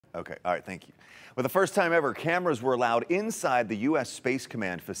Okay, all right, thank you. For the first time ever, cameras were allowed inside the U.S. Space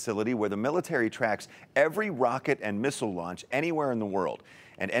Command facility where the military tracks every rocket and missile launch anywhere in the world.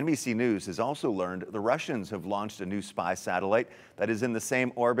 And NBC News has also learned the Russians have launched a new spy satellite that is in the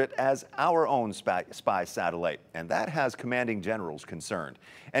same orbit as our own spy satellite. And that has commanding generals concerned.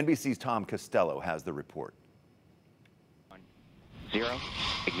 NBC's Tom Costello has the report. 0,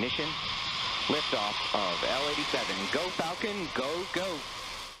 ignition, liftoff of L-87. Go Falcon, go, go.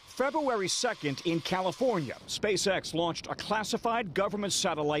 February 2nd in California, SpaceX launched a classified government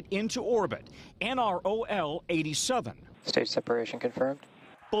satellite into orbit, NROL-87. Stage separation confirmed.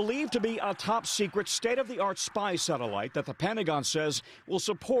 Believed to be a top-secret, state-of-the-art spy satellite that the Pentagon says will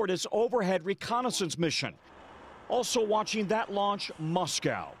support its overhead reconnaissance mission. Also watching that launch,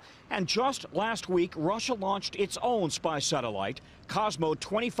 Moscow. And just last week, Russia launched its own spy satellite, Cosmo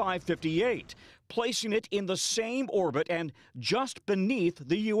 2558, placing it in the same orbit and just beneath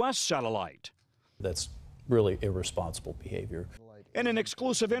the U.S. satellite. That's really irresponsible behavior. In an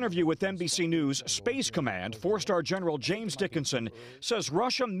exclusive interview with NBC News, Space Command, four-star General James Dickinson says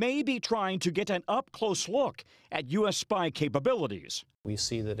Russia may be trying to get an up-close look at U.S. spy capabilities. We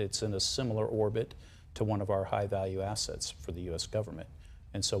see that it's in a similar orbit to one of our high-value assets for the U.S. government.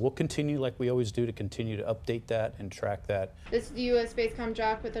 And so we'll continue, like we always do, to continue to update that and track that. This is the U.S. Space Command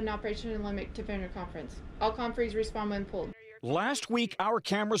Jock with an Operation Limit Defender Conference. All conferees respond when pulled. Last week, our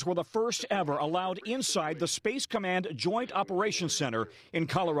cameras were the first ever allowed inside the Space Command Joint Operations Center in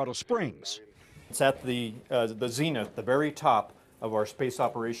Colorado Springs. It's at the zenith, the very top of our space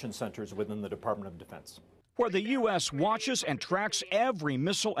operations centers within the Department of Defense, where the U.S. watches and tracks every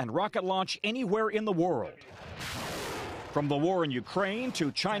missile and rocket launch anywhere in the world. From the war in Ukraine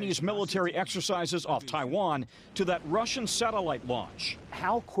to Chinese military exercises off Taiwan to that Russian satellite launch.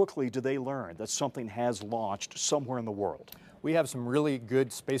 How quickly do they learn that something has launched somewhere in the world? We have some really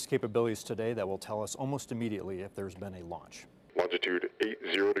good space capabilities today that will tell us almost immediately if there's been a launch. Longitude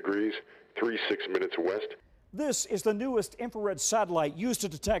 80 degrees, 36 minutes west. This is the newest infrared satellite used to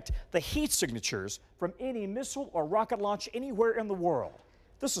detect the heat signatures from any missile or rocket launch anywhere in the world.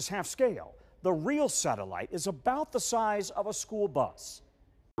 This is half scale. The real satellite is about the size of a school bus.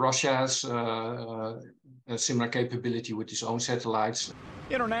 Russia has a similar capability with its own satellites.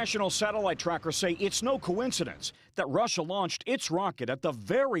 International satellite trackers say it's no coincidence that Russia launched its rocket at the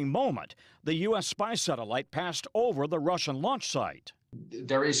very moment the U.S. spy satellite passed over the Russian launch site.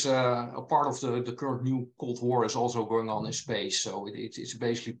 There is a part of the current new Cold War is also going on in space, so it's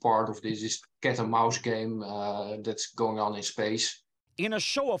basically part of this cat and mouse game that's going on in space. In a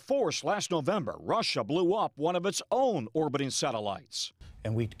show of force last November, Russia blew up one of its own orbiting satellites.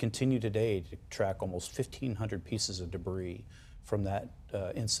 And we continue today to track almost 1,500 pieces of debris from that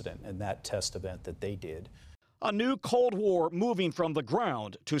incident and that test event that they did. A new Cold War moving from the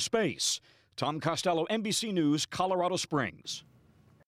ground to space. Tom Costello, NBC News, Colorado Springs.